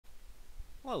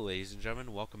Hello, ladies and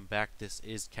gentlemen. Welcome back. This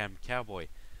is Cowboy.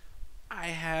 I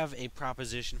have a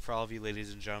proposition for all of you,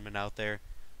 ladies and gentlemen, out there.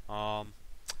 Um,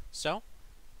 so,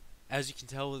 as you can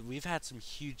tell, we've had some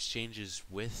huge changes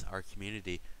with our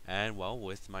community, and well,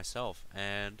 with myself.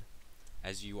 And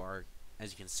as you are,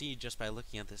 as you can see, just by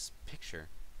looking at this picture,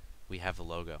 we have the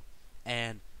logo.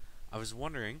 And I was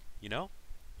wondering,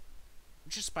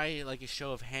 just by like a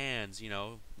show of hands,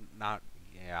 not,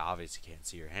 yeah, obviously can't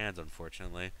see your hands,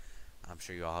 unfortunately. I'm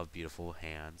sure you all have beautiful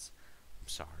hands. I'm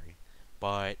sorry.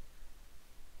 But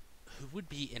who would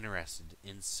be interested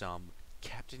in some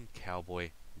Captain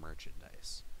Cowboy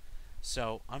merchandise?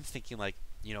 So I'm thinking like,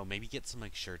 maybe get some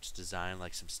like shirts designed,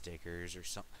 like some stickers or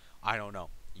some. I don't know.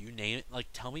 You name it. Like,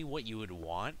 tell me what you would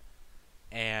want,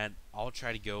 and I'll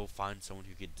try to go find someone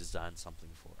who could design something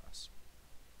for us.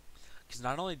 Because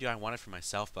not only do I want it for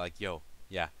myself, but like, yo,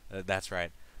 yeah, that's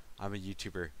right. I'm a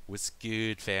YouTuber. What's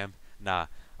good, fam? Nah,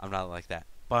 I'm not like that.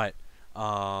 But,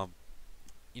 um,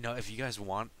 if you guys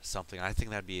want something, I think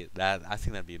that'd be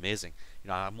amazing.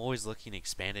 I'm always looking to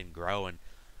expand and grow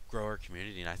our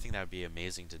community, and I think that would be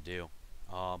amazing to do.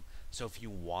 So if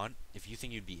you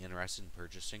think you'd be interested in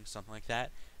purchasing something like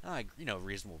that, and like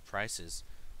reasonable prices,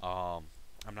 I'm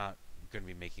not going to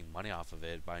be making money off of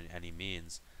it by any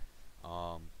means.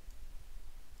 Um,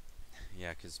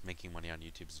 yeah, because making money on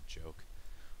YouTube is a joke.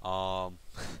 Um,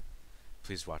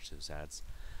 please watch those ads.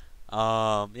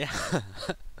 Yeah.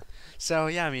 So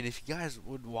yeah, I mean, if you guys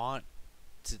would want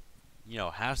to,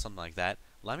 have something like that,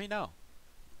 let me know.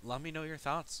 Let me know your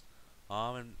thoughts.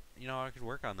 And I could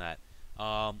work on that.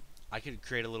 I could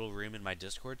create a little room in my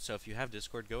Discord. So if you have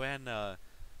Discord, go ahead and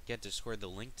get Discord. The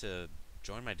link to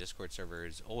join my Discord server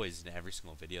is always in every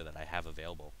single video that I have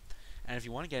available. And if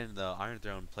you want to get into the Iron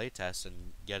Throne playtest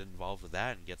and get involved with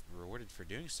that and get rewarded for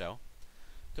doing so,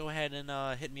 go ahead and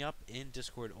hit me up in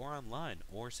Discord or online,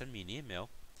 or send me an email,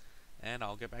 and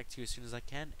I'll get back to you as soon as I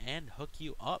can and hook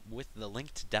you up with the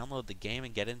link to download the game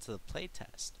and get into the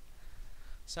playtest.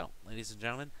 So, ladies and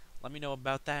gentlemen, let me know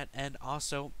about that. And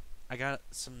also, I got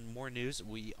some more news.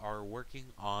 We are working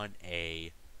on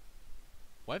a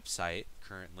website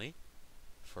currently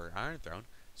for Iron Throne,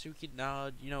 so we can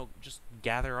just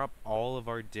gather up all of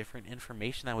our different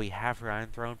information that we have for Iron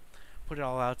Throne, put it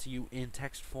all out to you in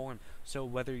text form. So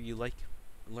whether you like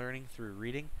learning through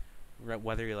reading,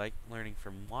 whether you like learning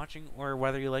from watching, or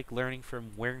whether you like learning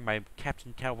from wearing my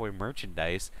Captain Cowboy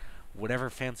merchandise, whatever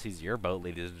fancies your boat,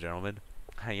 ladies and gentlemen,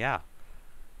 yeah,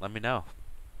 let me know.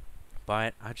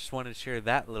 But I just wanted to share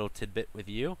that little tidbit with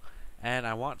you, and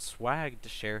I want Swag to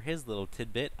share his little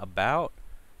tidbit about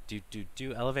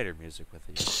do elevator music with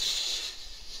you.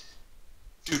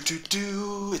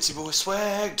 It's your boy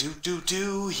Swag.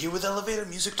 Here with elevator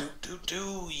music.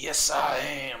 Yes, I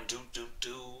am.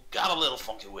 Got a little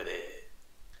funky with it.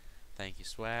 Thank you,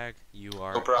 Swag. You No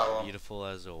are problem. beautiful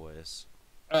as always.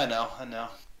 I know.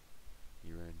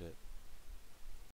 You earned it.